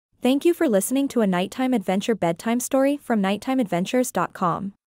Thank you for listening to a nighttime adventure bedtime story from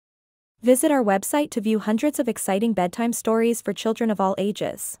nighttimeadventures.com. Visit our website to view hundreds of exciting bedtime stories for children of all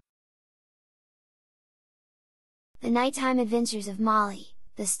ages. The Nighttime Adventures of Molly,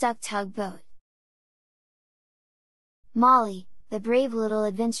 the Stuck Tugboat. Molly, the brave little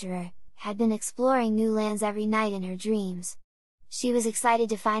adventurer, had been exploring new lands every night in her dreams. She was excited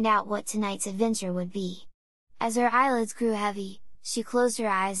to find out what tonight's adventure would be. As her eyelids grew heavy, she closed her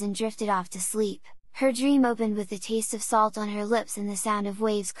eyes and drifted off to sleep. Her dream opened with the taste of salt on her lips and the sound of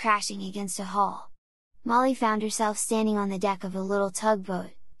waves crashing against a hull. Molly found herself standing on the deck of a little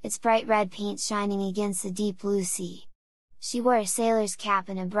tugboat, its bright red paint shining against the deep blue sea. She wore a sailor's cap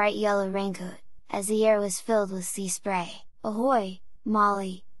and a bright yellow raincoat, as the air was filled with sea spray. "Ahoy,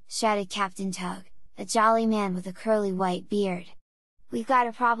 Molly!" shouted Captain Tug, a jolly man with a curly white beard. "We've got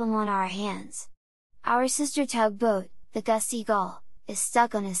a problem on our hands. Our sister tugboat, the Gusty Gull, is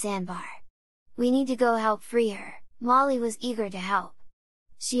stuck on a sandbar. We need to go help free her." Molly was eager to help.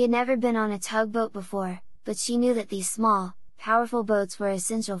 She had never been on a tugboat before, but she knew that these small, powerful boats were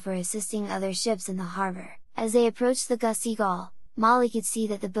essential for assisting other ships in the harbor. As they approached the Gusty Gull, Molly could see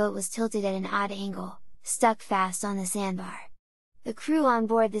that the boat was tilted at an odd angle, stuck fast on the sandbar. The crew on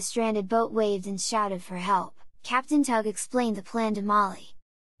board the stranded boat waved and shouted for help. Captain Tug explained the plan to Molly.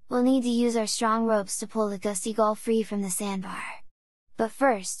 "We'll need to use our strong ropes to pull the Gusty Gull free from the sandbar. But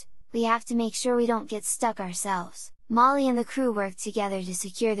first, we have to make sure we don't get stuck ourselves." Molly and the crew worked together to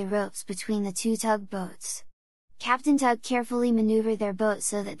secure the ropes between the two tugboats. Captain Tug carefully maneuvered their boat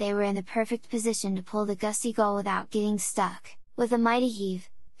so that they were in the perfect position to pull the Gusty Gull without getting stuck. With a mighty heave,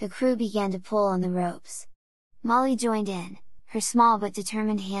 the crew began to pull on the ropes. Molly joined in, her small but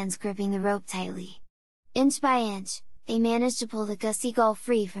determined hands gripping the rope tightly. Inch by inch, they managed to pull the Gusty Gull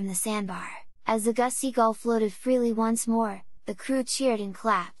free from the sandbar. As the Gusty Gull floated freely once more, the crew cheered and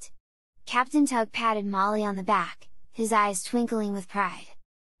clapped. Captain Tug patted Molly on the back, his eyes twinkling with pride.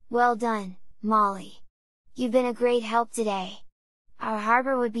 "Well done, Molly! You've been a great help today! Our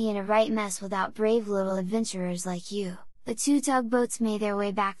harbor would be in a right mess without brave little adventurers like you." The two tugboats made their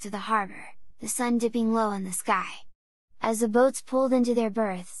way back to the harbor, the sun dipping low in the sky. As the boats pulled into their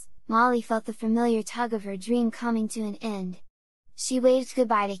berths, Molly felt the familiar tug of her dream coming to an end. She waved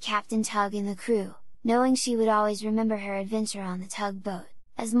goodbye to Captain Tug and the crew, knowing she would always remember her adventure on the tugboat.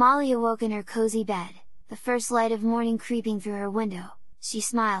 As Molly awoke in her cozy bed, the first light of morning creeping through her window, she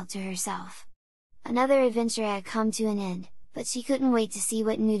smiled to herself. Another adventure had come to an end, but she couldn't wait to see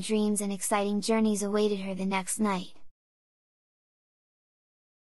what new dreams and exciting journeys awaited her the next night.